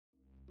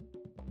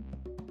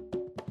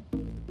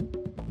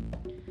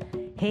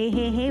Hey,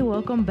 hey, hey,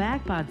 welcome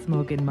back, pot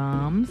smoking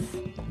moms.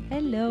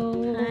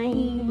 Hello.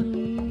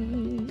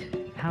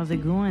 Hi. How's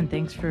it going?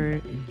 Thanks for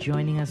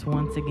joining us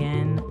once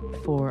again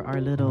for our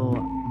little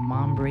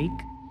mom break.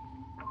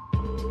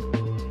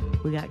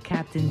 We got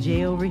Captain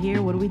J over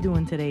here. What are we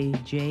doing today,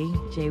 Jay?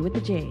 J with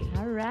the J.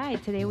 All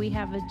right. Today we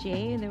have a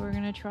J that we're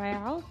going to try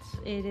out.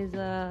 It is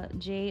a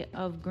J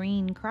of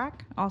green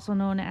crack, also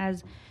known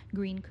as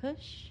green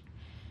kush.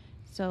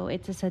 So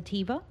it's a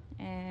sativa.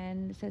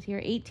 And it says here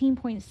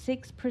 18.6%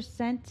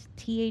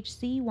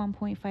 THC,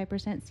 1.5%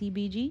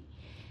 CBG.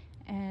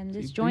 And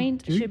this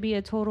joint should be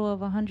a total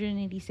of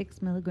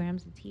 186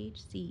 milligrams of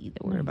THC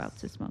that we're about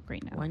to smoke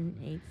right now.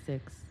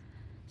 186.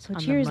 So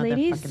cheers,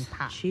 ladies.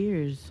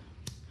 Cheers.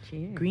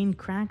 Cheers. Green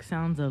crack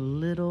sounds a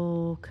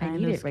little kind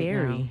need of it right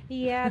scary. now.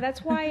 Yeah,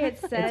 that's why it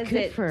says good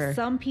that for-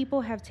 some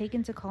people have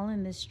taken to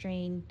calling this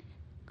strain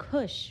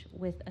Kush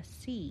with a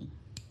C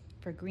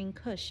for green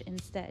Kush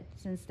instead,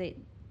 since they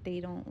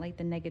don't like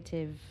the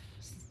negative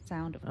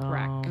sound of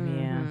crack.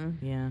 Oh,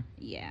 yeah.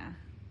 Yeah.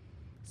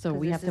 So 'Cause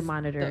we this have to is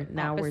monitor. the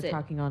Now we're opposite.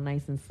 talking all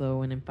nice and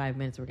slow, and in 5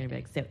 minutes we're going to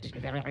be like,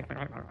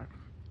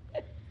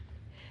 It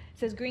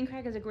says green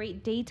crack is a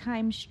great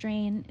daytime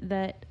strain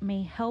that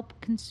may help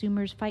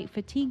consumers fight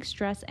fatigue,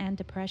 stress, and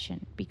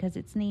depression. Because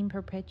its name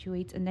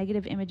perpetuates a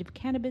negative image of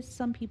cannabis,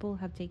 some people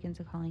have taken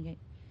to calling it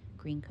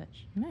green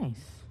kush.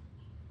 Nice.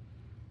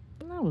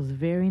 Well, that was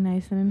very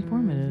nice and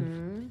informative.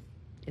 Mhm.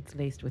 It's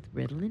laced with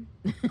Ritalin.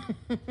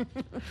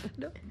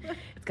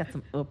 It's got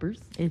some uppers.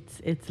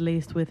 It's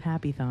laced with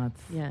happy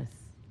thoughts. Yes.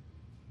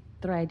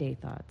 Thriday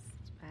thoughts.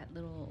 It's that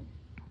little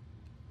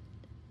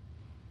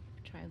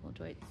triangle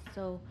joint.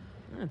 So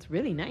That's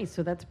really nice.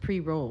 So that's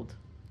pre-rolled.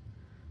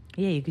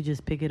 Yeah, you could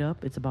just pick it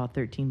up. It's about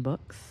 $13.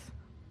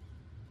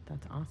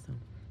 That's awesome.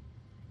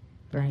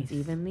 Burns Nice.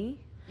 evenly.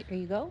 here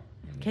you go.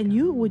 Can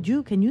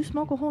you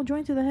smoke a whole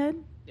joint to the head?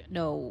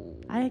 No,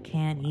 I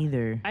can't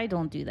either. I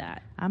don't do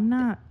that. I'm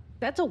not.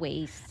 That's a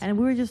waste. And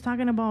we were just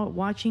talking about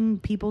watching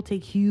people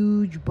take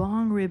huge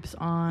bong rips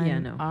on Yeah, I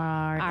know.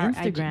 our Our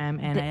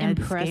Instagram, and the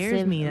it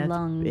scares impressive me.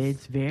 lungs.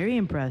 It's very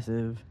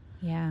impressive.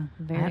 Yeah,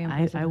 very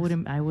impressive.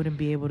 I wouldn't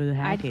be able to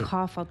hack I'd it.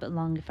 cough up the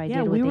lung if I Yeah,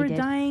 did what we they were did.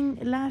 dying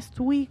last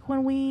week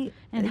when we.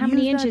 And how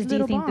many used that inches do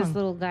you think bong. this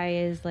little guy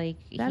is? Like,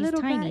 That he's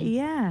little tiny. guy,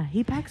 yeah,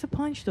 he packs a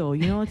punch though.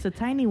 You know, it's the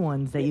tiny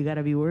ones that you got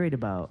to be worried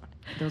about.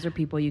 Those are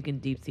people you can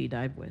deep sea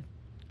dive with.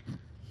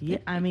 Yeah,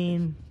 I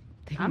mean,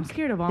 I'm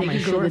scared of all they my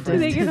can go short the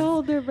friends. They can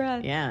hold their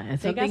breath. Yeah, and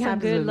They got something some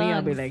happens good with me,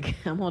 I'll be lungs. like,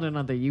 I'm holding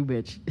on to you,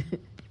 bitch.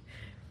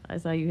 I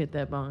saw you hit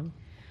that bong.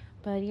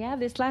 But yeah,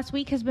 this last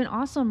week has been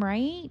awesome,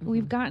 right?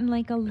 We've gotten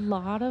like a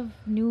lot of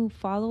new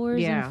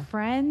followers Yeah. and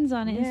friends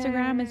on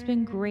Instagram. It's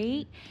been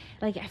great.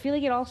 Like, I feel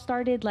like it all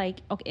started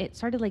it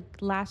started like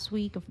last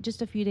week,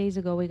 just a few days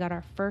ago. We got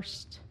our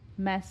first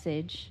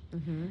message.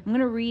 I'm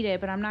going to read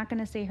it, but I'm not going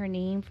to say her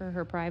name for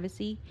her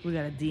privacy. We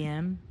got a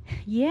DM.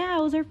 Yeah,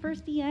 it was our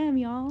first DM,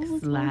 y'all. It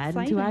was so Slide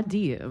into our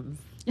exciting.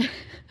 DMs.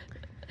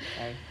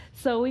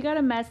 So we got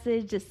a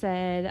message that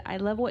said, I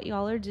love what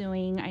y'all are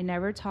doing. I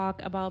never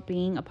talk about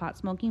being a pot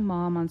smoking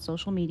mom on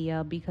social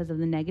media because of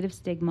the negative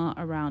stigma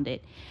around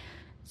it.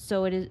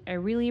 So I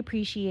really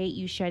appreciate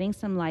you shedding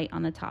some light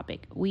on the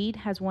topic. Weed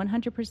has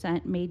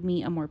 100% made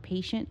me a more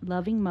patient,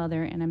 loving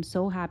mother, and I'm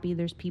so happy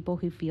there's people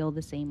who feel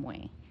the same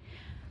way.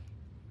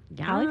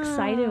 How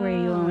excited were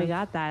you when we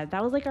got that?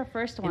 That was like our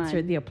first one.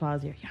 Insert the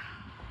applause here.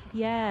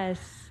 Yes.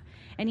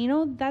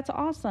 And that's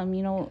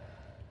awesome.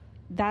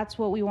 That's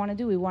what we want to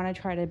do. We want to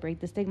try to break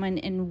the stigma.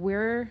 And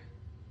we're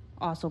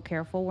also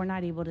careful. We're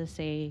not able to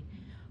say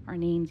our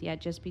names yet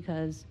just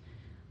because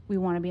we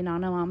want to be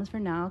anonymous for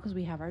now because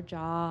we have our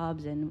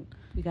jobs and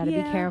we got to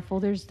be careful.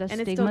 There's the And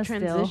it's stigma still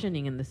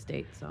transitioning in the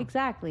States. So.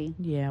 Exactly.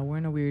 Yeah, we're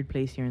in a weird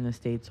place here in the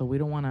States, so we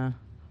don't want to.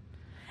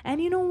 And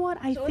you know what?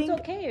 I So think it's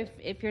okay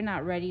if you're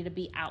not ready to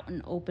be out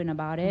and open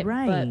about it.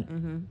 Right.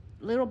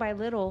 But little by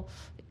little,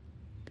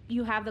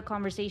 you have the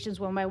conversations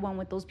one by one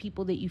with those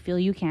people that you feel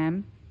you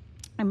can.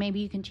 And maybe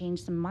you can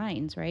change some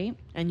minds, right?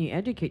 And you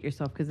educate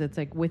yourself because it's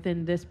like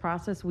within this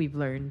process, we've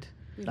learned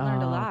We've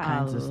learned a all lot.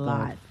 kinds of A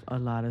lot. stuff. A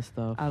lot of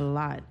stuff. a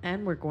lot.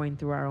 And we're going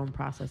through our own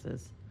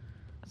processes.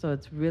 So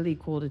it's really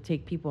cool to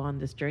take people on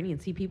this journey and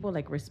see people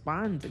like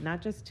respond,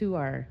 not just to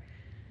our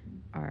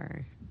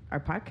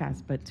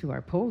podcast, but to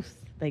our posts.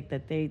 Like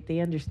that they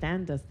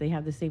understand us. They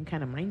have the same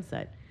kind of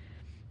mindset.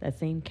 That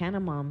same kind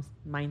of mom's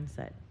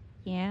mindset.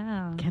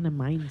 Yeah. Kind of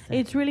mindset.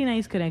 It's really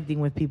nice connecting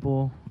with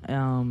people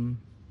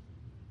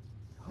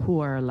who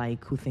are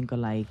alike, who think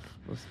alike.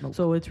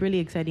 So it's really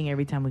exciting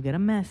every time we get a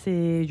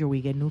message or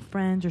we get new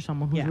friends or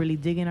someone who's really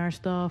digging our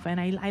stuff. And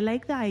I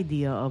like the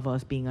idea of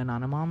us being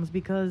anonymous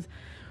because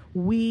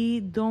we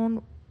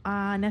don't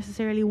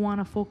necessarily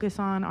want to focus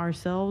on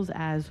ourselves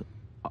as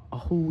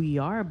who we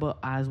are, but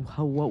as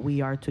what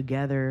we are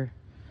together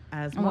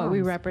as And moms. what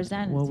we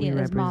represent, What we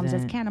as moms, as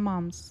represent. Canna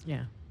moms.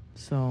 Yeah.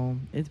 So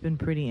it's been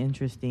pretty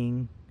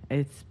interesting.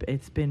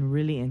 It's been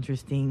really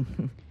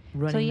interesting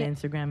running yeah. the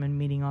Instagram and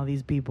meeting all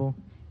these people.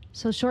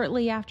 So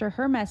shortly after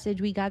her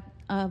message, we got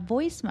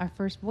our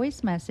first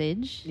voice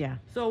message. Yeah.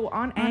 So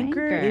on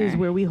Anchor is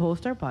where we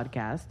host our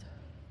podcast.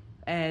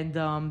 And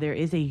there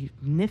is a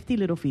nifty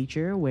little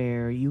feature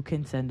where you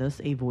can send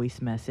us a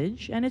voice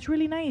message. And it's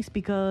really nice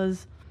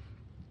because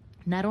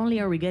not only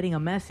are we getting a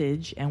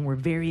message, and we're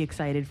very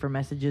excited for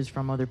messages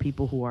from other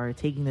people who are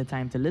taking the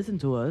time to listen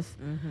to us,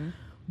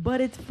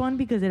 but it's fun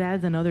because it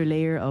adds another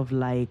layer of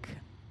like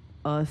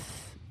us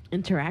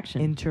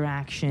interaction,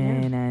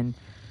 and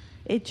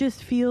it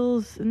just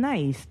feels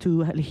nice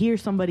to hear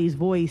somebody's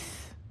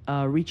voice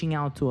reaching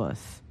out to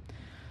us.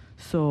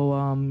 So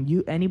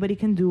anybody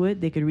can do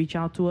it. They could reach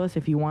out to us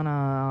if you want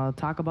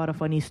to talk about a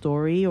funny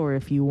story, or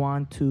if you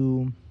want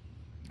to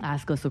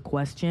ask us a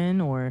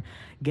question or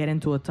get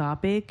into a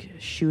topic.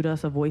 Shoot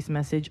us a voice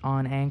message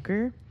on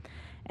Anchor,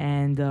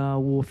 and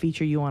we'll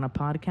feature you on a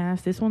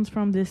podcast. This one's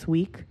from this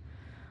week.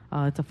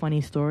 It's a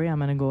funny story. I'm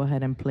going to go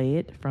ahead and play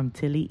it from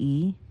Tilly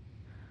E.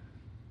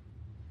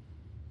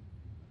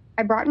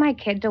 I brought my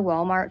kid to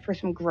Walmart for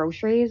some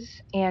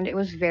groceries, and it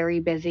was very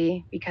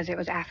busy because it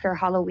was after a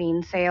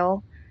Halloween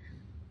sale.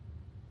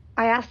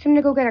 I asked him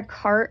to go get a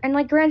cart, and,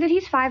 like, granted,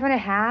 he's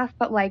 5.5,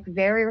 but, like,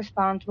 very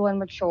responsible and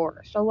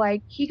mature. So,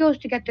 like, he goes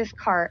to get this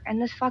cart, and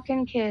this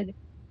fucking kid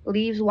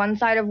leaves one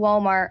side of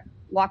Walmart,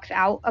 walks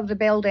out of the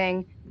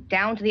building,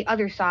 down to the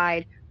other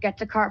side,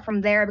 gets a cart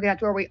from there because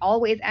that's where we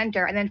always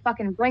enter, and then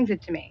fucking brings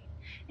it to me.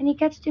 And he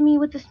gets to me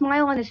with a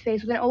smile on his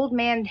face with an old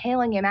man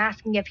hailing him,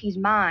 asking if he's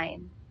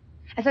mine.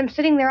 As I'm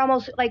sitting there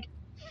almost, like,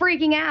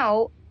 freaking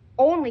out,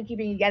 only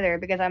keeping it together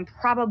because I'm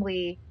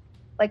probably,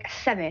 like, a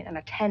 7 on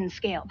a 10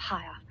 scale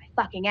high off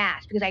my fucking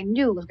ass because I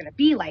knew it was going to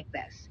be like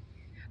this.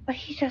 But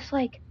he's just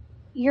like,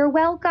 you're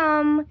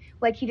welcome.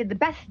 Like, he did the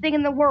best thing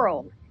in the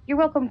world. You're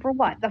welcome for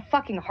what? The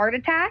fucking heart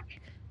attack?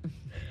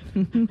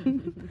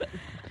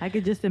 I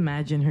could just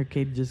imagine her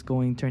kid just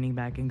turning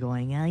back and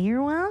going, "Oh,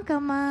 you're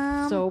welcome,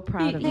 Mom." So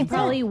proud of He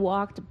probably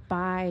walked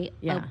by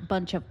a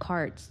bunch of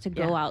carts to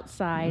go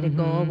outside and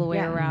go all the way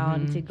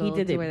around to go. He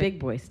did it big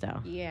boy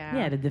style.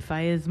 Yeah, to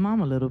defy his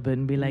mom a little bit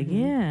and be like,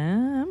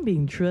 "Yeah, I'm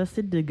being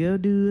trusted to go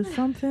do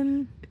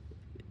something."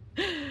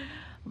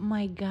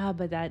 My God,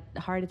 but that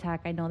heart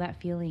attack, I know that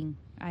feeling.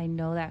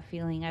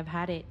 I've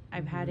had it.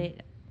 I've had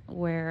it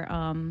where,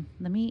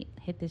 let me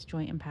hit this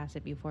joint and pass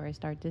it before I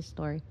start this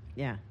story.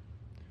 Yeah.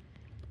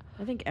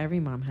 I think every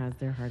mom has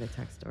their heart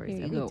attack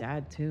stories. Every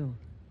dad, too.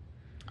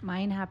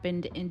 Mine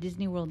happened in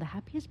Disney World, the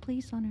happiest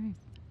place on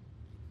earth.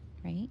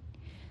 Right?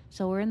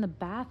 So we're in the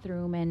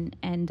bathroom and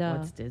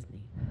what's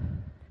Disney?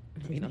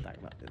 We don't talk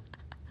about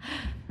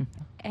this.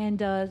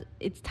 And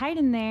it's tight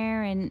in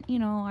there, and, you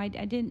know,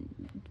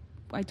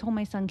 I told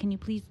my son, can you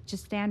please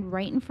just stand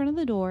right in front of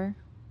the door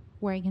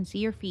where I can see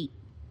your feet?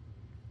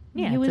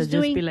 Yeah, he was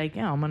just be like,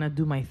 I'm going to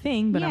do my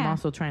thing, but I'm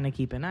also trying to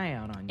keep an eye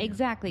out on you.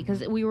 Exactly,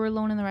 because we were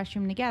alone in the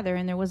restroom together,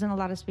 and there wasn't a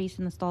lot of space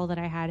in the stall that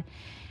I had.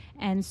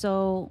 And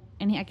so,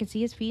 I could see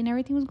his feet, and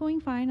everything was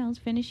going fine. I was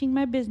finishing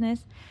my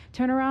business.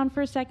 Turn around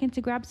for a second to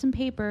grab some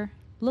paper,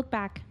 look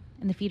back,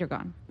 and the feet are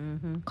gone.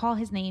 Mm-hmm. Call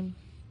his name.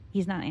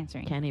 He's not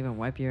answering. Can't even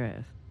wipe your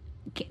ass.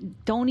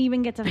 Don't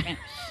even get to finish.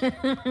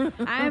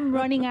 I'm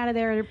running out of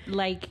there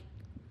like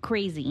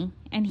crazy,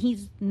 and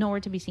he's nowhere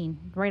to be seen,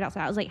 right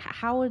outside. I was like,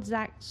 how is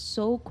that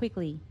so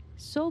quickly,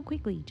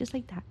 just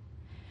like that?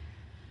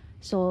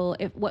 So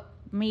if what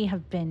may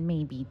have been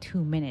maybe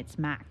 2 minutes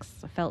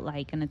max felt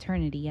like an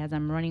eternity as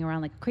I'm running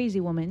around like a crazy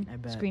woman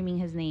screaming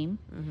his name.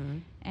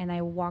 And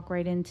I walk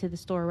right into the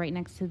store right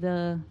next to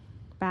the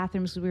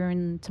bathrooms. We were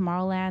in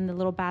Tomorrowland, the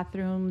little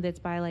bathroom that's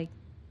by like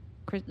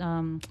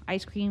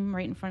ice cream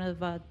right in front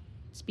of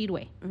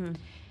Speedway.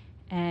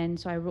 And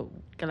so I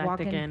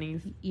Galactic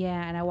Annie's.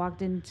 Yeah, and I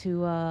walked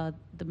into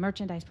the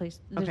merchandise place.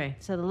 Okay.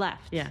 To the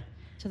left. Yeah.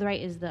 To the right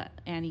is the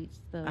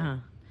Annie's.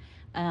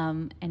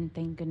 And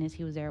thank goodness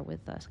he was there with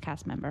a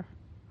cast member.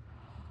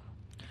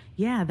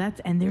 Yeah,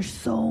 and there's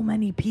so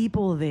many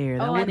people there.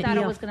 That I thought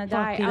I was going to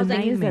die. I was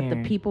like, is that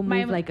the people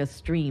move like a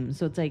stream.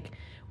 So it's like,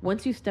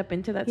 once you step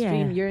into that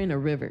stream, you're in a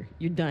river.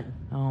 You're done.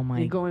 Oh, my.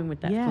 You're going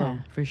with that flow. Yeah,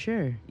 for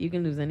sure. You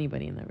can lose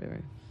anybody in that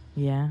river.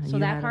 Yeah. So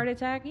that heart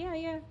attack?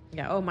 Yeah.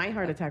 Yeah. Oh, my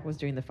heart attack was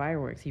during the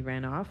fireworks. He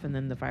ran off, and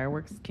then the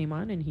fireworks came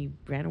on, and he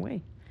ran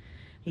away.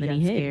 He got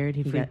scared.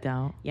 He freaked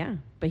out. Yeah.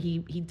 But he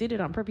did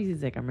it on purpose.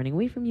 He's like, I'm running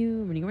away from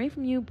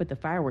you. But the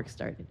fireworks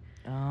started.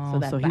 Oh,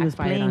 so he was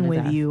playing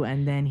with you,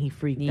 and then he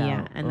freaked out.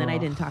 Yeah. And then I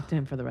didn't talk to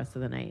him for the rest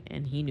of the night,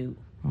 and he knew.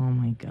 Oh,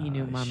 my God. He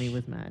knew Mommy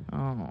was mad.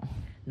 Oh.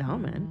 No,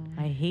 man.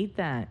 I hate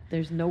that.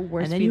 There's no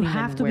worse feeling. And then you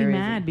have to be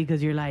mad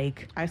because you're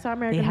like, I saw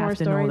American Horror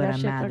Story. They have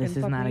to know that I'm mad. This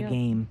is not a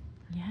game.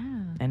 Yeah.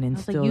 And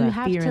instill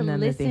that fear in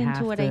them that they have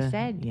to. You have to listen to what I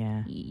said.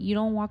 Yeah. You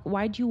don't walk.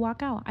 Why'd you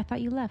walk out? I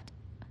thought you left.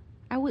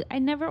 I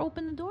never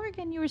opened the door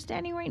again. You were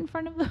standing right in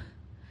front of the...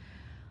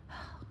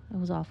 It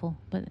was awful.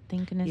 But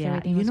thank goodness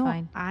everything was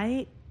fine.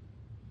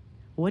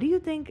 What do you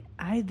think?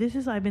 I've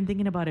been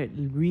thinking about it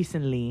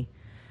recently.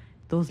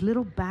 Those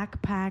little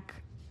backpack,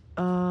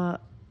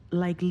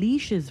 like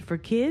leashes for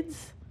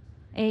kids.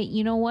 Hey,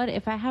 you know what?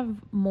 If I have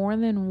more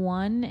than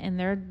one and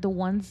they're the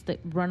ones that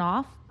run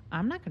off,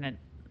 I'm not going to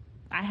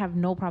I have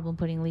no problem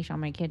putting a leash on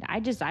my kid.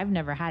 I've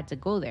never had to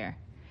go there,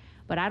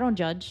 but I don't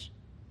judge.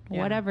 Yeah.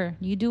 Whatever,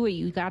 you do what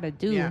you gotta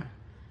do. Yeah.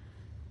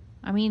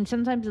 I mean,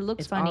 sometimes it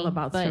looks It's funny, all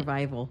about but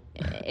survival.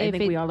 I if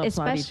think we all applaud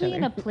especially each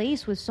in other. a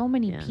place with so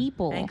many Yeah.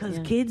 people. And because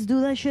Yeah. kids do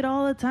that shit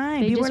all the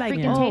time. They People just are like,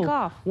 freaking take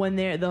off. when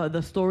they're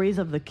the stories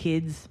of the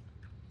kids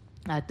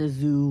at the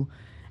zoo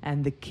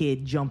and the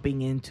kid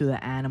jumping into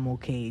the animal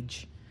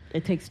cage.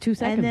 It takes 2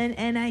 seconds.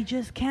 And I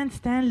just can't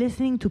stand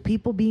listening to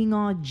people being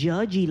all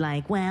judgy,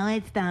 like, well,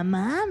 it's the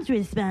mom's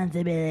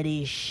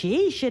responsibility.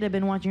 She should have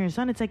been watching her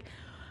son. It's like,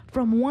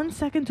 from 1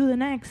 second to the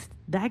next,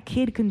 that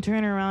kid can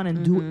turn around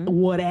and do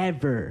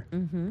whatever,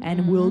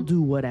 and will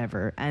do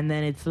whatever. And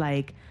then it's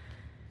like,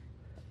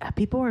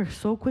 people are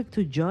so quick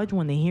to judge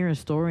when they hear a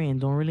story and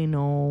don't really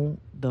know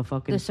the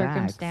fucking The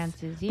facts.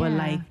 circumstances, But yeah.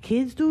 like,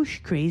 kids do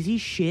crazy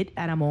shit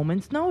at a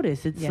moment's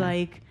notice. It's Yeah.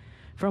 like,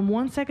 from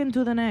 1 second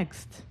to the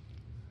next.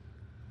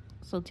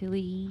 So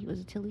Tilly, was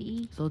it Tilly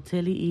E? So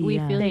Tilly E, We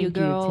yeah. feel Thank you, you,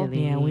 girl.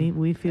 Tilly. Yeah,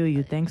 we feel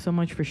you. Thanks so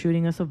much for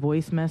shooting us a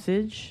voice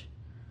message.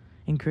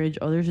 Encourage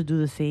others to do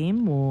the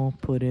same. We'll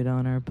put it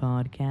on our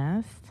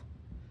podcast.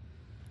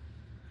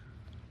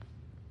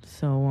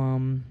 So,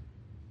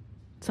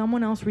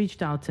 someone else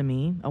reached out to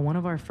me. One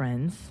of our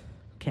friends,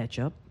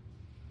 Ketchup.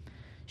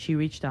 She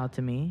reached out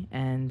to me,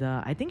 and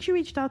I think she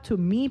reached out to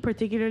me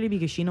particularly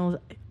because she knows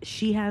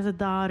she has a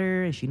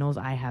daughter, and she knows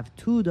I have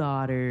 2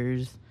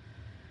 daughters.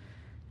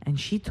 And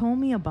she told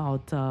me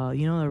about,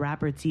 the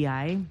rapper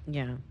T.I.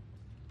 yeah.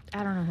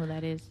 I don't know who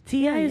that is.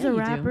 T.I. is yeah, a you do.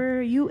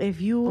 rapper. If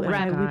my God. we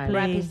Rap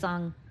play, his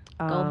song.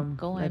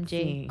 Go let's MJ.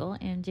 see. Go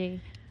MJ.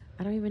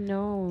 I don't even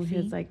know.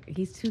 See?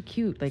 He's too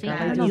cute. Like, See, all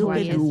I I don't do know is you who watch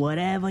could he do his-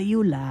 whatever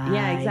you like.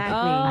 Yeah, exactly. Oh,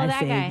 I that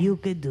said guy. you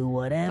could do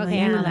whatever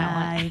Okay, I you know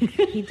that one.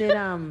 like. He did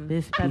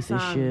This that piece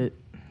of song, shit.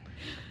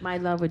 My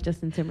Love with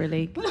Justin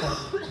Timberlake.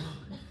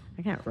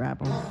 I can't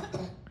rap him.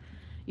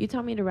 You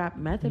tell me to rap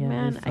Method Yeah,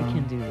 Man, this I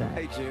can song. do that.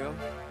 Hey, Jill.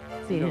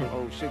 See You know him. the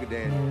old sugar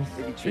daddy. Yes.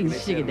 They be tricking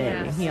He's sugar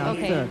themselves. daddy. He all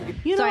Okay.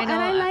 suck. You So know, I know-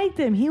 and I liked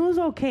him. He was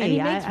okay. And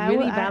he makes I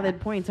really I- valid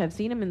points. I've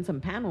seen him in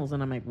some panels,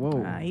 and I'm like,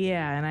 whoa.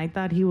 Yeah, and I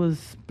thought he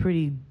was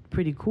pretty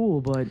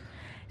cool. But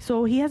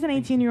so he has an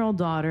 18-year-old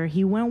daughter.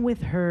 He went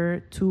with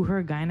her to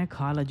her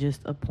gynecologist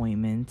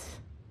appointment,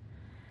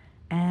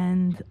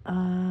 and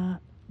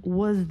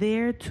was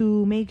there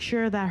to make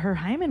sure that her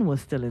hymen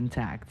was still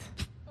intact.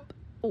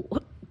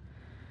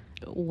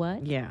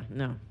 What? Yeah,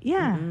 no.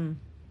 Yeah, Mm-mm.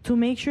 to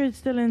make sure it's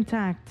still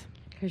intact.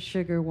 Her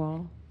sugar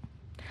wall.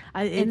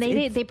 And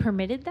they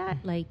permitted that?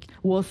 Like,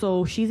 Well,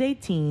 so she's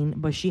 18,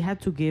 but she had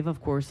to give,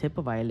 of course,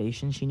 HIPAA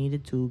violation. She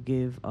needed to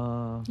give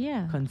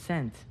Yeah.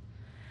 consent,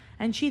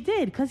 and she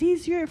did because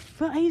he's your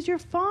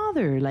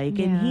father. Like,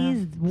 Yeah. and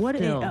he's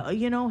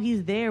Still.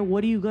 he's there.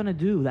 What are you gonna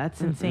do?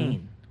 That's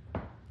insane.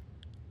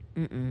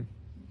 Mm-mm.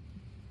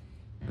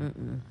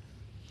 Mm-mm.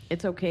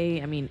 It's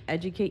okay. I mean,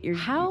 educate your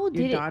how your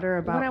did daughter it?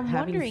 about What I'm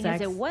having wondering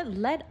sex. is, it what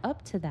led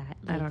up to that?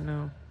 I Like, don't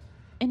know.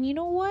 And you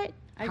know what?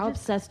 How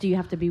obsessed do you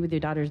have to be with your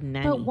daughter's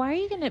nanny? But why are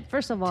you gonna?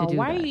 First of all, do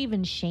why are that? you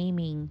even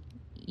shaming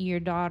your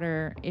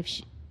daughter if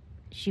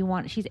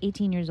she's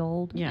 18 years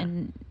old Yeah.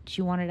 and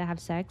she wanted to have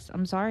sex?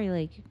 I'm sorry,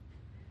 like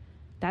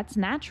that's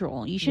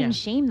natural. You shouldn't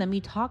Yeah. shame them.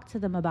 You talk to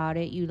them about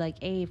it. You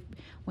like, hey,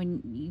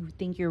 when you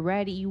think you're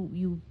ready,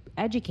 you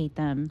educate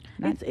them.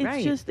 It's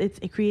right. just it's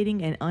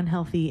creating an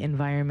unhealthy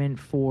environment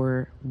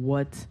for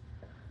what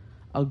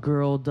a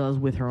girl does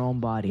with her own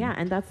body. Yeah,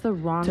 and that's the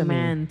wrong To me.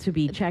 man to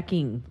be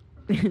checking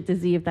to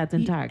see if that's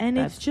intact. and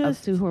that's it's just-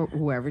 up to her,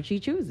 whoever she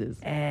chooses.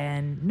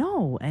 And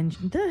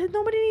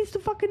nobody needs to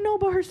fucking know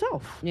about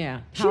herself.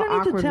 Yeah. She don't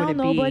need to awkward tell would it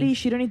nobody. be?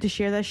 She don't need to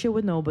share that shit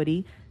with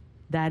nobody.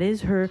 That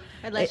is her.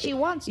 Unless she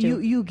wants to.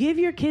 You give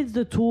your kids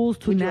the tools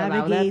to Would you allow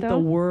that, navigate the though?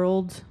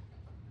 world,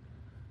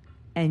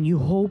 and you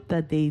hope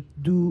that they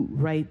do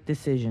right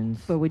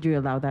decisions. But would you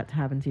allow that to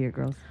happen to your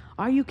girls?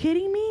 Are you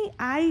kidding me?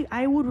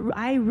 I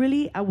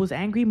was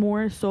angry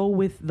more so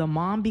with the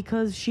mom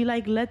because she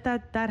like let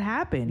that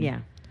happen. Yeah.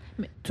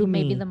 To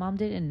Maybe me. the mom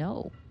didn't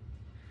know.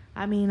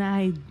 I mean,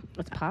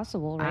 It's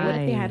possible, What right?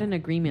 if they had an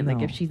agreement? Like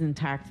no. if she's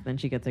intact, then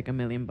she gets like $1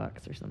 million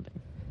or something.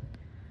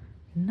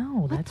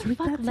 no, that's the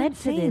fuck that's led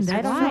to insane. this?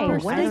 That's Why? super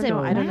What I does don't it know.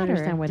 I don't matter?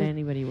 understand why Did-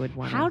 anybody would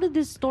want. How did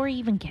this story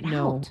even get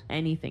know out?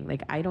 anything?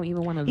 Like I don't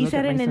even want to. He look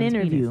said at in my an son's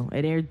interview, penis.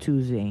 it aired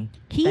Tuesday,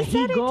 He that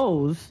said he it?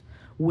 goes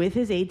with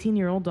his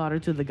 18-year-old daughter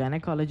to the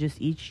gynecologist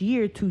each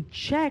year to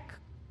check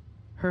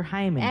her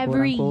hymen.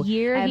 Every quote, unquote,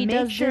 year and he make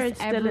does sure this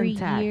it's still every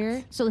intact.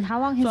 year. So how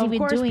long has So he of been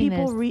course doing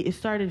people this?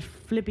 started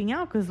flipping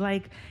out because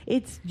like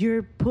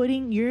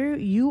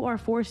you are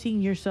forcing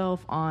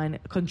yourself on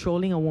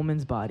controlling a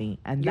woman's body,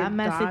 and Your that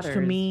message to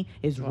daughter's me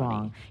is body.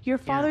 wrong. Your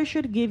father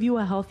should give you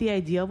a healthy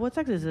idea of what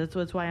sex is.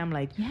 That's why I'm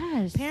like,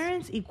 Yes.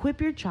 parents, equip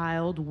your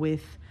child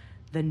with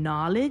the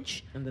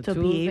knowledge And the to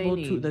tools be they able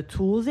to need. the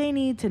tools they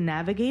need to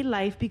navigate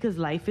life, because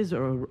life is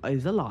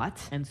a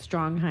lot, And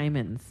strong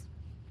hymens.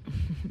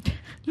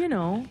 you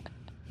know.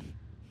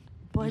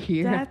 But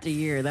Year that's, after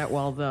year, that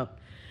walls up.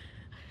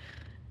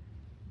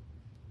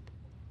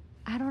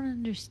 I don't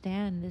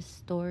understand this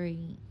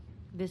story.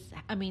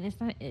 I mean,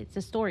 it's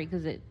a story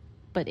because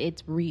but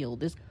it's real.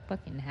 This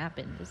fucking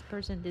happened. This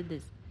person did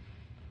this.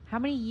 How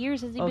many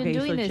years has he been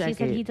doing this? He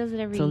said he does it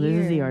every year. So this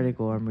is the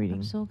article I'm reading.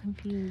 I'm so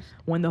confused.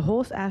 When the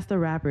host asked the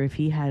rapper if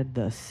he had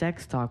the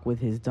sex talk with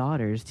his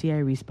daughters, T.I.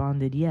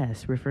 responded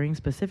yes, referring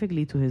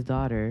specifically to his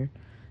daughter,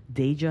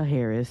 Deja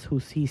Harris, who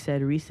he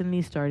said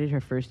recently started her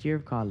first year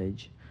of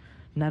college.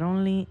 Not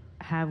only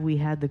have we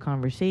had the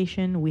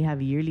conversation, we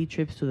have yearly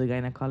trips to the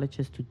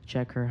gynecologist to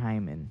check her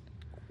hymen.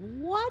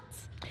 What?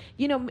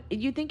 You know,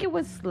 you think it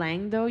was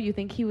slang, though? You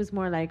think he was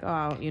more like,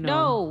 oh, you know.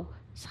 No.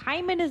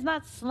 Hymen is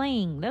not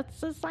slang.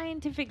 That's a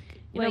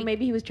scientific. You know,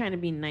 maybe he was trying to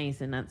be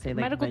nice and not say like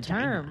medical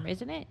vagina. term,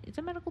 isn't it? It's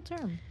a medical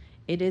term.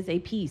 It is a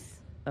piece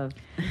of.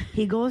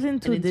 He goes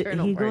into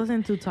goes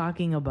into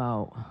talking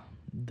about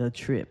the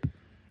trip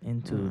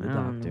into the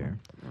doctor.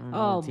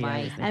 Oh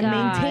my God. And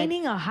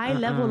maintaining a high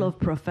level of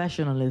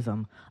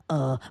professionalism.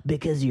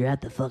 Because you're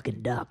at the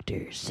fucking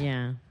doctor's.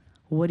 Yeah.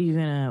 What are you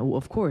gonna?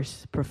 Of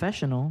course,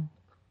 professional.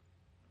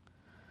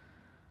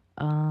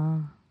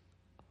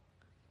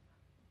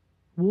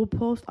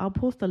 I'll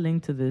post a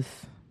link to this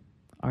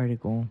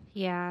article.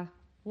 Yeah,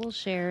 we'll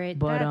share it.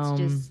 But, that's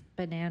just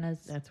bananas.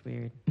 That's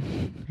weird.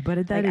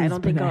 But that like, is I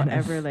don't think bananas. I'll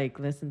ever like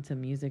listen to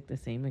music the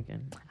same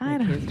again. I Like,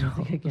 don't his know.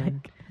 music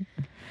again.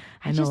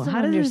 I know. just don't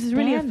How does this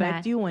really understand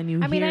affect that. you when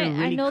you I mean, hear I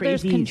really know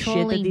there's crazy shit that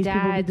controlling these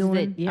people be dads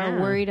doing? that are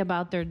worried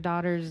about their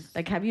daughters.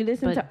 Like, have you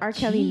listened to But R.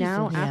 Kelly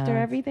now Jesus. after Yeah.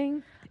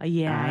 everything?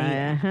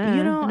 Yeah, Uh-huh.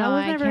 you know, No, I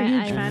was I never a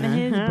can't- huge fan of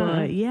his, Uh-huh.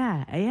 but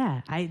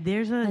yeah.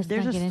 There's Let's a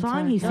not get into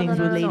song it. he No, sings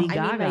with Lady I mean,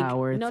 Gaga like,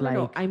 where it's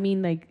no. I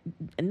mean, like,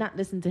 not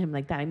listen to him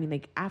like that. I mean,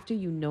 like, after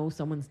you know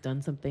someone's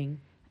done something.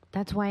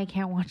 That's why I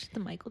can't watch the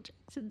Michael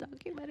Jackson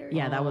documentary.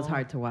 Yeah, that was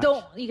hard to watch.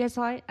 Don't you guys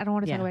saw it? I don't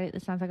want to Yeah. talk about it.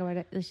 Let's not talk about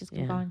it. Let's just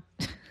keep Yeah. going.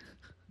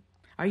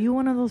 Are you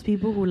one of those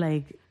people who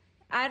like?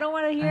 I don't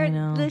want to hear I it.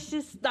 know. Let's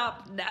just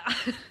stop now.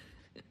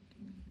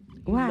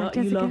 Wow,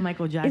 you love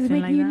Michael Jackson Is it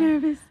making like you that?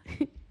 nervous?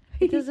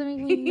 It doesn't make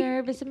me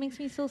nervous. It makes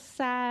me so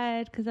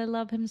sad because I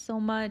love him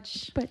so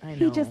much. But I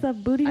he know. just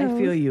loved booty I holes.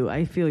 feel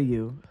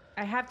you.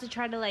 I have to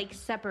try to like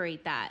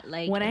separate that.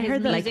 Like When I his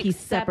heard that, Like, he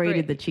music's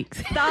separated the separate.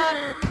 cheeks.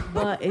 Stop.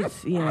 But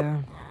it's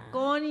yeah.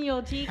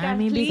 Coño, chicas, I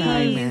mean, please.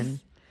 sorry, man.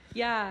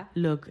 Yeah.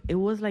 Look, it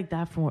was like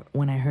that for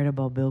when I heard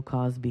about Bill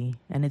Cosby,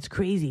 and it's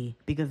crazy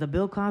because the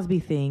Bill Cosby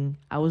thing.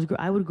 I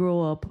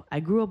grew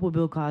up with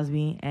Bill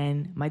Cosby,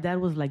 and my dad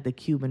was like the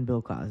Cuban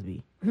Bill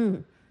Cosby.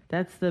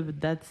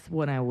 That's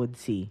what I would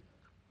see.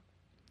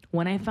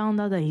 When I found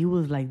out that he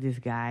was like this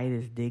guy,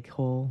 this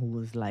dickhole who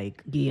was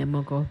like,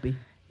 Guillermo Cosby.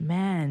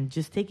 man,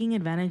 just taking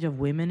advantage of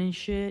women and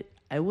shit.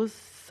 It was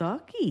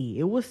sucky.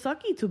 It was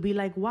sucky to be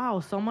like, wow,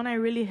 someone I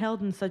really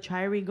held in such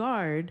high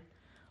regard,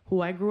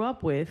 who I grew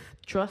up with,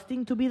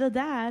 trusting to be the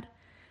dad,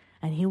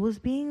 and he was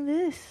being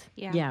this.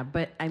 Yeah,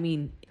 but I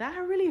mean, That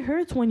really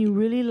hurts when you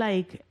really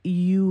like,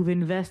 you've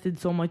invested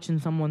so much in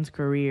someone's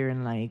career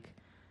and like,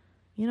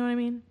 you know what I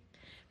mean?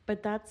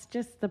 but that's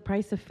just the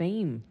price of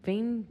fame.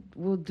 Fame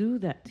will do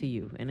that to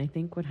you. And I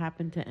think what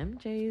happened to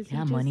MJ is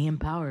Yeah, money and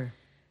power.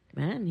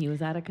 Man, he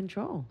was out of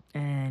control.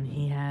 And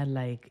he had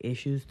like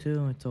issues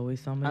too. It's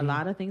always somebody. A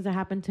lot of things that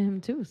happened to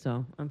him too.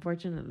 So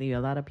unfortunately, a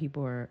lot of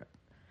people are,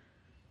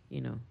 you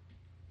know,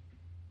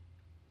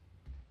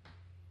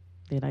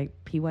 they like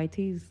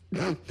PYTs.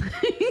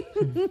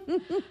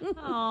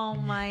 Oh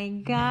my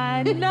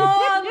God. No,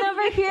 I'll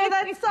never hear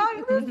that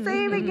song the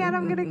same again.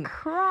 I'm going to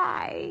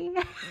cry.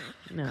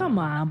 No. Come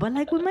on, but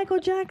like with Michael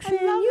Jackson,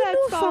 I love you that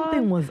knew song.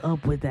 something was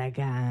up with that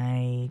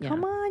guy. Yeah.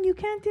 Come on, you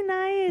can't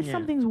deny it. Yeah.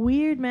 Something's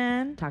weird,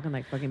 man. Talking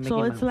like fucking Mickey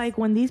So it's Mouse. like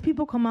when these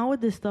people come out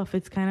with this stuff,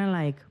 it's kind of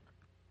like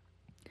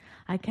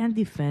I can't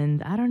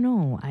defend. I don't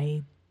know.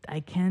 I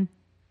can't.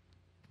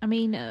 I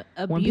mean,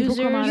 When people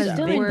come out abusers as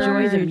still victims, were-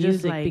 enjoy the you're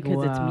just music like,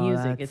 because it's wow,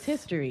 music. that's- It's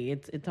history.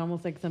 It's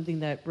almost like something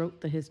that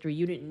wrote the history.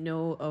 You didn't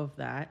know of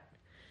that.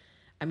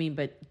 I mean,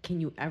 but can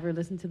you ever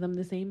listen to them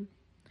the same?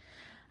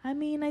 I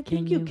mean, I Can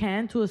think you you-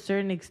 can to a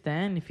certain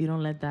extent if you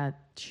don't let that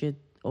shit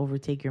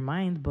overtake your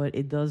mind, but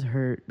it does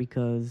hurt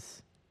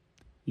because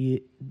you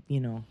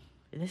know,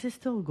 this is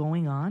still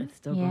going on. It's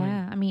still yeah,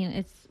 going. I mean,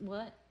 it's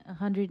what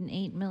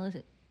 108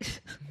 milli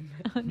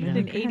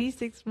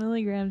 186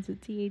 milligrams of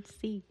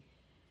THC.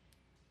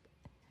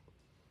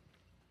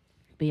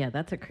 But yeah,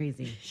 that's a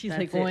crazy. She's That's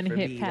like it one for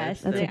hit me.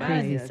 past. That's a it.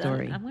 crazy I'm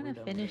story. I'm gonna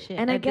finish it.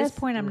 And I At this guess-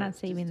 point, I'm not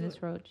saving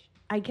this roach.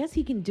 I guess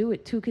he can do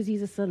it too because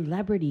he's a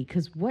celebrity.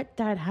 Because what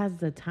dad has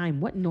the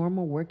time? What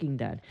normal working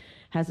dad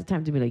has the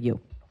time to be like, yo?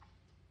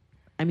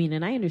 I mean,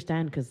 and I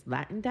understand because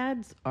Latin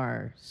dads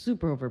are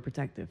super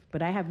overprotective,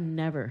 but I have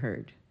never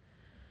heard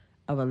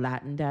of a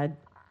Latin dad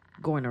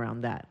going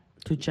around that.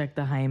 To check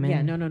the hymen.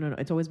 Yeah, no.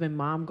 It's always been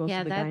mom goes Yeah,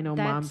 to the that- gyno, mom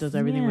that's- does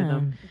everything with yeah.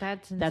 them.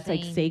 That's insane. That's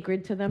like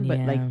sacred to them, but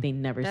Yeah. like they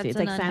never see it. That's It's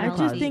like an Santa unhealthy-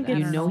 Claus. I just think you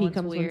it's- know he it's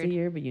comes once weird. a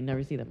year, but you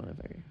never see that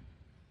motherfucker.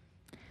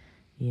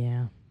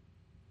 Yeah.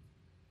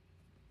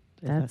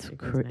 That's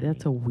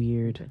that's a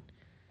weird.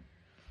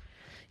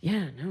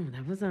 Yeah, no,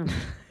 that was All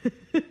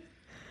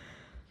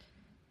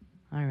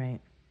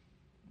right.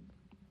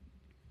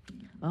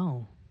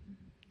 Oh,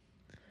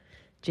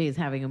 Jay's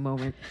having a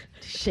moment,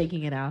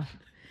 shaking it off.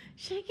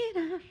 Shake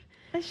it off.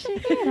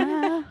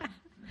 You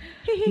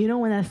know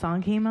when that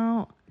song came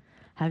out?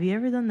 Have you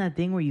ever done that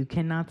thing where you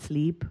cannot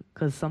sleep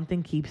because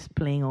something keeps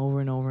playing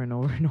over and over and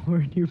over and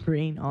over in your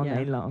brain all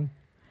night long?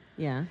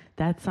 Yeah.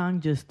 That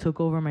song just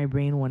took over my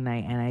brain one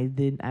night,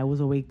 and I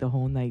was awake the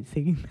whole night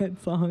singing that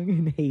song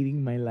and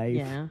hating my life.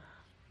 Yeah.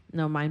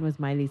 No, mine was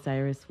Miley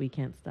Cyrus, We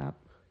Can't Stop.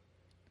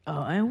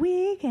 Oh, and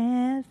we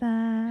can't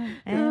stop,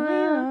 and we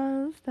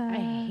won't stop.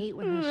 I hate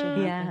when that shit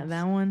happens. Yeah,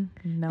 that one.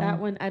 No. That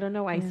one, I don't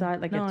know. I saw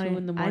it like at 2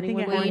 in the morning.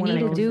 What you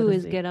need to do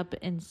is get up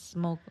and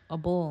smoke a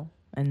bowl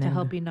and to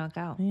help you knock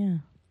out. Yeah.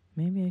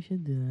 Maybe I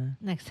should do that.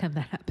 Next time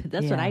that happens.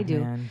 That's what I do.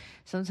 Man.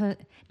 Sometimes,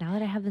 now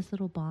that I have this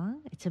little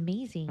bong, it's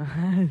amazing.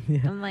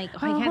 I'm like,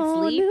 I can't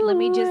sleep. Let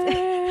me just...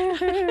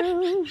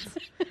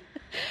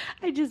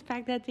 I just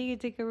pack that thing and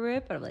take a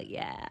rip. And I'm like,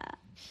 yeah.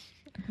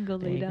 Go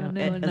lay down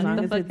now and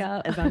knock the fuck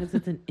out. As long as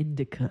it's an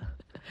indica.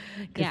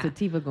 Because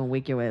sativa going to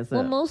wake your ass up.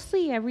 Well,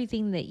 mostly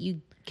everything that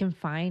you can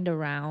find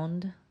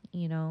around,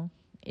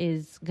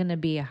 is going to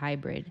be a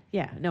hybrid.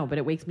 Yeah, no, but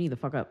it wakes me the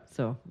fuck up.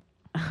 So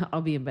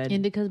I'll be in bed.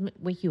 Indicas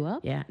wake you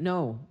up? Yeah,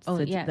 no. Oh,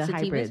 the sativas?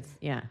 hybrids.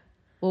 Yeah.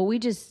 Well, we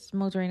just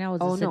smoked right now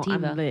with a sativa.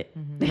 No, I'm lit.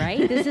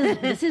 Right?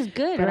 This is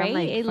good, but right? I'm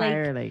like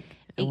fire,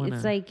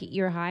 it's like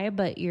you're high,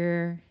 but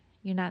you're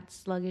not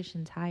sluggish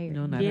and tired.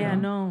 No, not at all.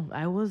 No.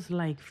 I was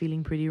like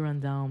feeling pretty run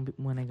down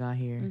when I got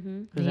here.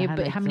 Yeah,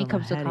 but how many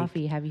cups of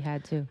coffee have you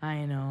had too?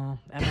 I know.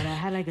 But I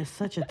had like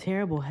such a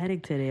terrible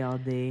headache today all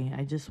day.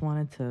 I just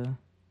wanted to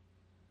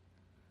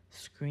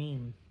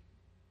scream.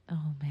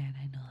 Oh man,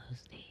 I know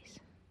those days.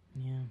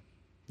 Yeah.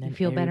 Do you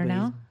feel better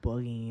now?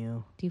 Bugging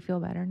you. Do you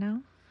feel better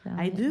now?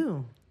 I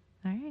do.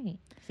 All right.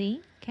 See?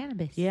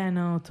 Cannabis. Yeah,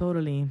 no,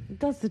 totally. It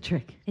does the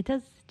trick. It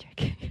does the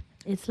trick.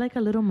 It's like a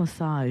little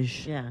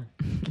massage. Yeah.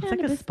 It's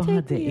like a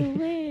spa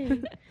day.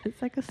 It's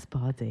like a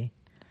spa day.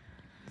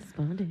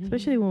 Spa day.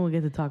 Especially when we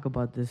get to talk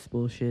about this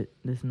bullshit,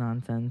 this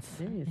nonsense.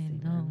 Seriously,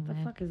 man. What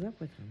the fuck is up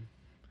with him?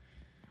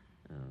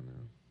 I don't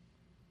know.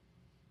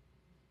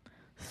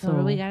 So what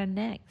do we got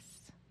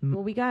next?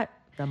 Well, we got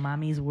the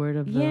mommy's word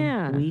of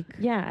the week.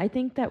 Yeah, I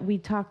think that we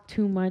talk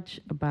too much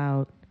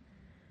about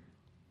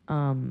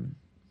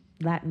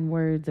Latin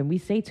words, and we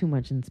say too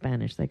much in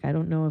Spanish. Like, I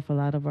don't know if a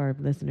lot of our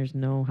listeners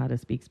know how to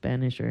speak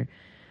Spanish or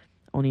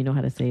only know how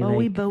to say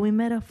we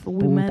met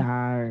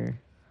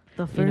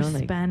the first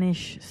like,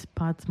 Spanish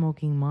pot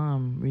smoking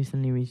mom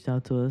recently reached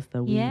out to us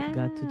that we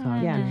got to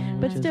talk to.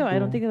 But still, I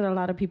don't think that a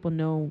lot of people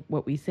know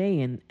what we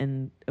say,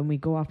 and we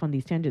go off on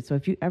these tangents. So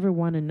if you ever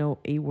want to know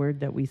a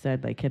word that we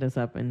said, like, hit us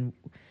up in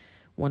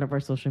one of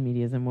our social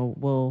medias, and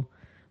we'll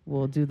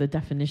do the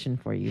definition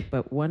for you.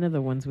 But one of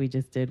the ones we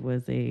just did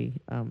was a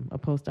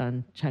post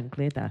on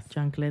chancletas.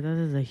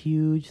 Chancletas is a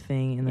huge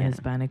thing in the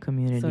Hispanic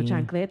community. So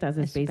chancletas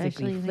is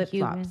basically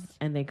flip-flops,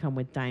 and they come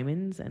with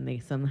diamonds,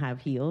 and some have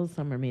heels,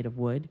 some are made of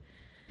wood.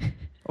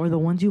 Or the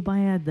ones you buy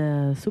at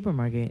the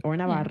supermarket. Or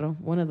Navarro,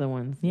 one of the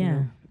ones.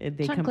 Yeah.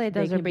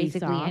 Chancletas are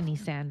basically any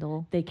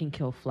sandal. They can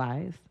kill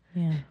flies.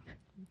 Yeah.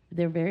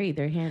 They're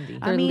handy.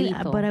 I mean,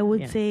 but I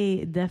would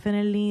say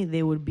definitely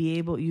they would be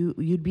able,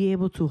 you'd be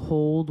able to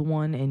hold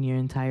one in your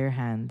entire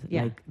hand,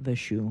 like the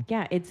shoe.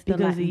 Yeah, it's the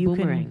Latin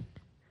boomerang.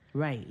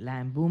 Right,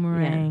 Latin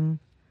boomerang.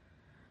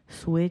 Yeah.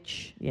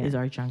 Switch is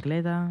our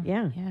chancleta.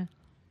 Yeah.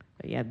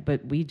 Yeah,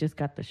 but we just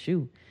got the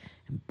shoe.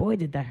 And boy,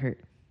 did that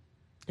hurt.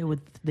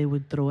 They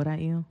would throw it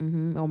at you?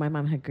 Mm-hmm. Oh, my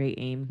mom had great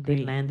aim.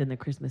 They'd land in the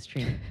Christmas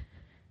tree.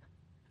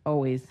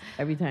 Always,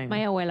 every time.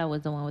 My abuela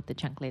was the one with the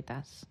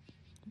chancletas.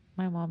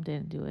 My mom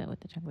didn't do it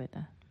with the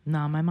chancleta.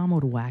 No, my mom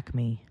would whack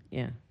me.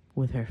 Yeah.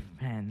 With her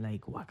hand,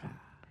 like, waka.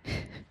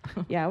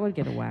 Yeah, I would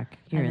get a whack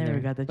here and there.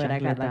 Got the but I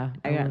got la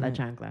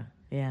chancla.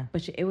 Yeah.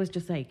 But it was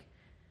just like,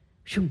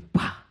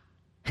 shumpa.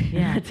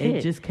 Yeah, it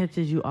just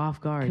catches you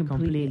off guard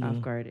completely.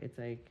 Off guard. It's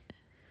like,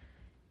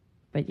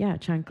 but yeah,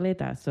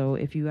 chancleta. So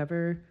if you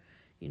ever,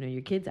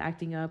 your kid's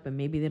acting up and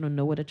maybe they don't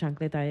know what a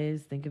chancleta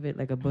is, think of it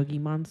like a boogie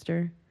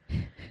monster,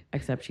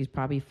 except she's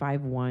probably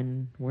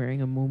 5'1",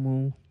 wearing a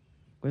muumuu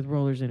with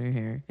rollers in her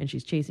hair, and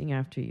she's chasing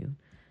after you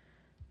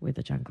with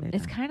a chancleta.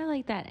 It's kind of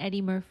like that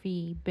Eddie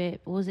Murphy bit.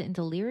 Was it in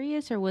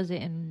Delirious or was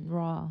it in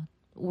Raw?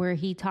 Where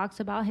he talks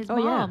about his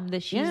mom,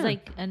 that she's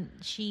like, and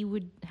she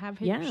would have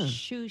her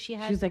shoe.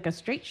 She's like a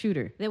straight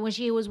shooter. That when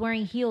she was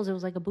wearing heels, it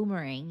was like a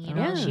boomerang.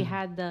 She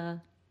had the.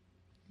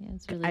 Yeah,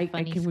 it's really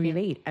funny. I can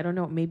relate. I don't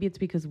know. Maybe it's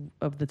because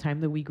of the time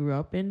that we grew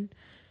up in.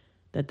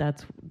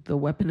 That's the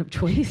weapon of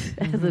choice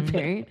as a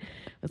parent.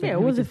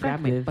 It was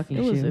effective.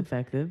 It was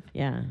effective.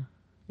 Yeah.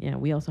 Yeah,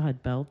 we also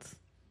had belts.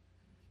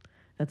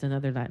 That's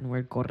another Latin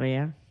word,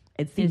 correa.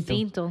 It's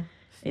cinto.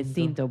 It's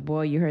cinto.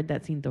 Boy, you heard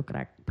that cinto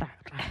crack.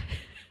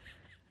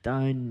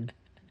 Done.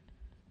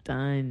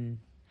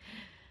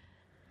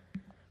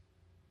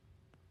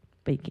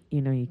 But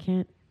you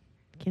can't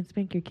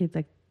spank your kids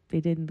like they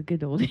did in the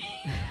good old days.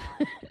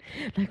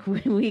 Like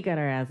when we got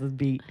our asses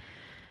beat.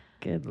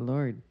 Good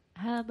Lord.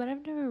 But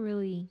I've never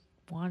really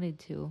wanted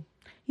to.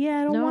 Yeah,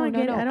 I don't want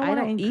to I don't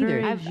want to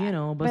encourage,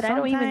 but I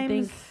don't even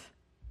think.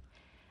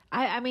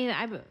 I mean,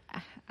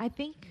 I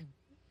think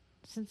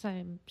since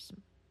I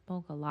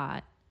smoke a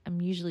lot,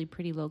 I'm usually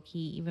pretty low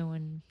key, even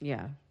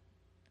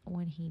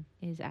when he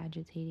is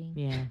agitating.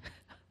 Yeah.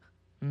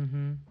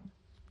 Mm-hmm.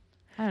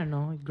 I don't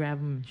know. Grab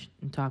them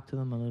and talk to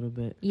them a little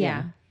bit.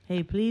 Yeah.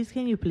 Hey, please,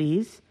 can you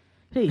please?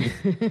 Please.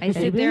 I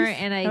sit there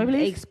and I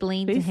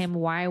explain to him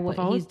why what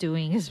he's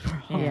doing is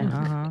wrong.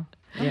 Yeah.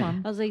 Come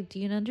on. I was like, do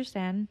you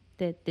understand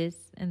that this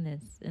and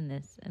this and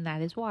this and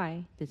that is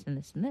why this and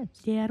this and this?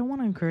 Yeah, I don't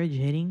want to encourage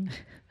hitting.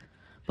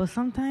 But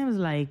sometimes,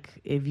 like,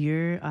 if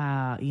you're,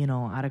 out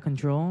of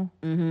control,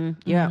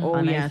 yeah,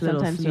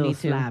 sometimes you need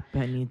to slap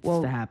needs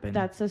to happen.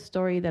 That's a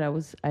story that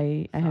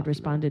I had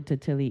responded to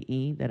Tilly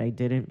E that I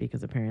didn't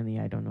because apparently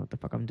I don't know what the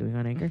fuck I'm doing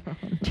on Anchor.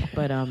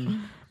 But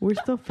we're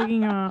still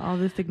figuring out all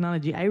this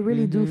technology. I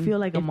really do feel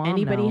like a mom now.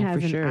 If anybody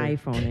has an sure.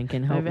 iPhone and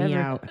can help me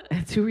out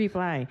to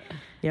reply,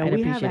 yeah,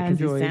 we have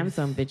Androids.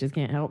 Samsung bitches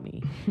can't help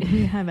me.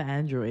 We have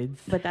Androids.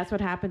 But that's what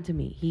happened to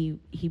me.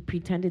 He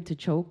pretended to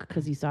choke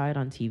because he saw it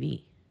on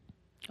TV.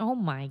 Oh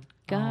my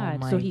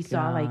God. So he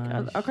saw like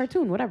a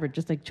cartoon, whatever,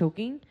 just like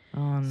choking.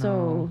 Oh no.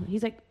 So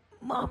he's like,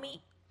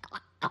 Mommy.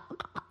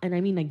 And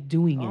I mean like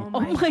doing it. Oh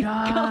my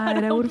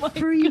God. I would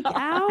freak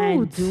out.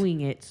 And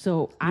doing it.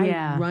 So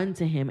I run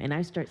to him and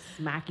I start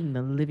smacking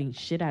the living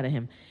shit out of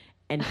him.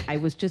 And I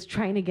was just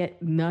trying to get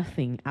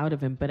nothing out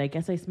of him. But I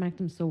guess I smacked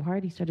him so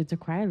hard he started to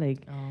cry.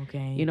 Like,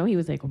 okay. You know, he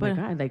was like, oh my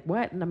God, like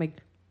what? And I'm like,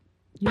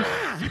 you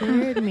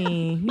scared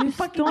me. You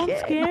don't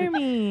scare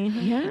me.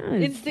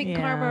 Yes. Instant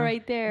karma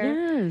right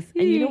there. Yes.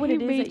 And you know what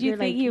it is? Made you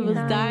think he was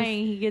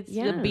dying. He gets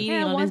a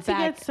beating on his back.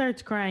 Once he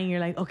starts crying, you're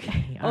like,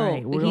 okay, all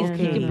right, we're okay.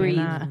 He can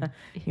breathe.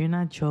 You're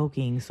not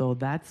choking, so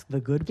that's the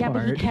good part. Yeah,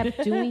 but he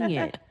kept doing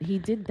it. He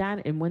did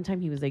that, and one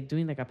time he was like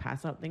doing like a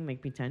pass out thing, like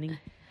pretending.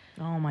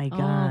 Oh my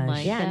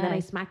gosh. Yeah, and then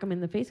I smack him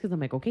in the face because I'm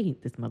like, okay,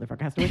 this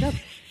motherfucker has to wake up.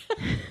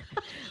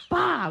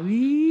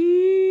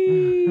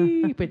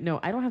 But no,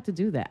 I don't have to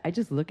do that. I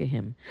just look at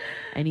him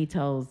and he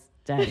tells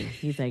Daddy,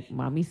 he's like,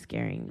 Mommy's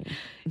scaring me.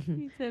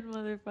 He said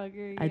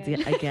motherfucker again. I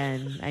did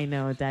again. I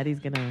know. Daddy's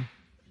gonna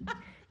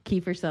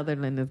Kiefer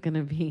Sutherland is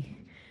gonna be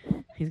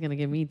he's gonna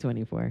give me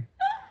 24.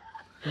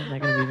 He's not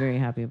gonna be very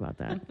happy about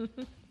that.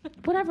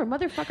 Whatever,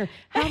 motherfucker.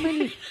 How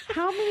many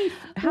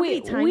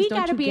times we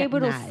gotta be able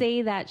mad? to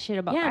say that shit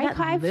about. Yeah,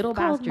 I've little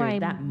called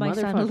bastard, my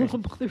son a little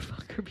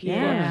motherfucker before.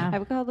 Yeah.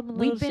 I've called him a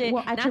little shit.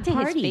 Well, at not your to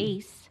party.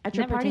 his face. At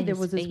your party, there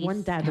was this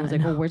one dad that was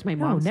like, "Oh, where's my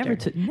monster?"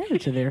 Never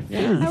to their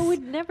face. I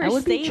would never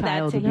say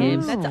that to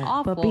him. That's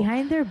awful. But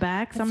behind their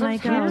backs, I'm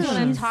like, when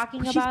I'm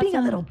talking she's about being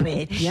a little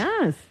bitch.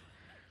 Yes.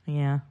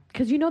 Yeah.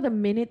 Because you know the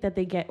minute that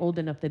they get old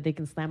enough that they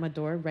can slam a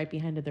door, right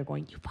behind it, they're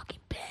going, "You fucking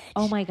bitch."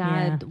 Oh my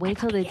God. Yeah. Wait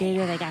till the day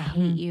they're like, "I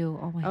hate you."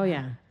 Oh my God. Oh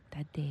yeah.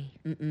 That day.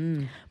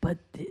 But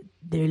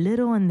they're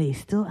little and they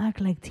still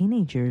act like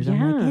teenagers. Yeah.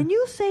 I'm like, can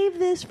you save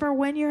this for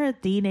when you're a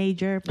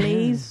teenager,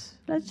 please?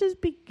 Let's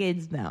just be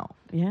kids now.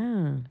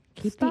 Yeah.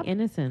 Keep the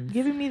innocence.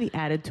 Giving me the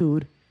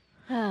attitude.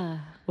 What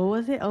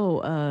was it?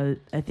 Oh,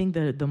 I think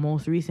the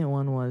most recent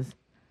one was,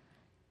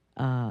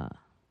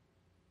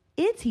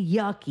 it's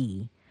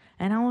yucky.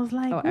 And I was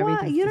like,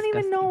 what? You don't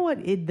even know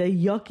what the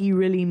yucky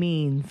really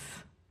means.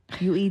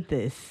 You eat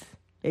this.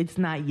 It's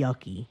not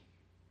yucky.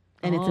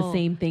 And it's the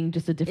same thing,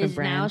 just a different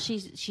brand. Now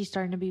she's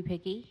starting to be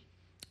picky?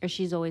 Or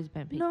she's always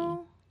been picky?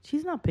 No,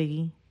 she's not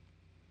picky.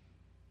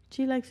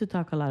 She likes to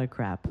talk a lot of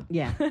crap.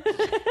 Yeah.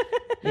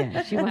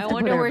 Yeah. She wants I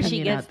wonder where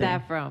she gets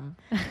that from.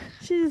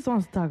 She just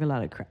wants to talk a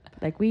lot of crap.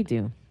 Like we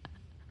do.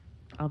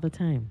 All the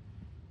time.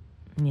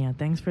 Yeah,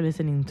 thanks for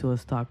listening to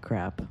us talk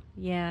crap.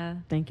 Yeah.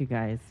 Thank you,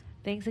 guys.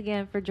 Thanks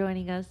again for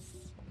joining us.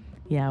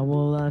 Yeah,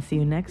 we'll see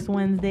you next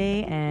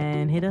Wednesday,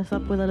 and hit us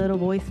up with a little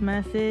voice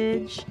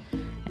message.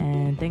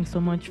 And thanks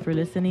so much for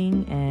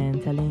listening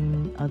and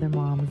telling other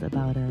moms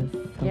about us.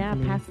 Hopefully. Yeah,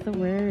 pass the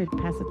word.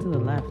 Pass it to the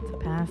left.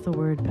 Pass the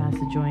word, pass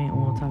the joint, and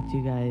we'll talk to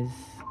you guys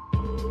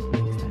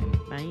next time.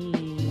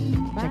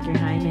 Bye. Check your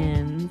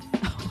hymens.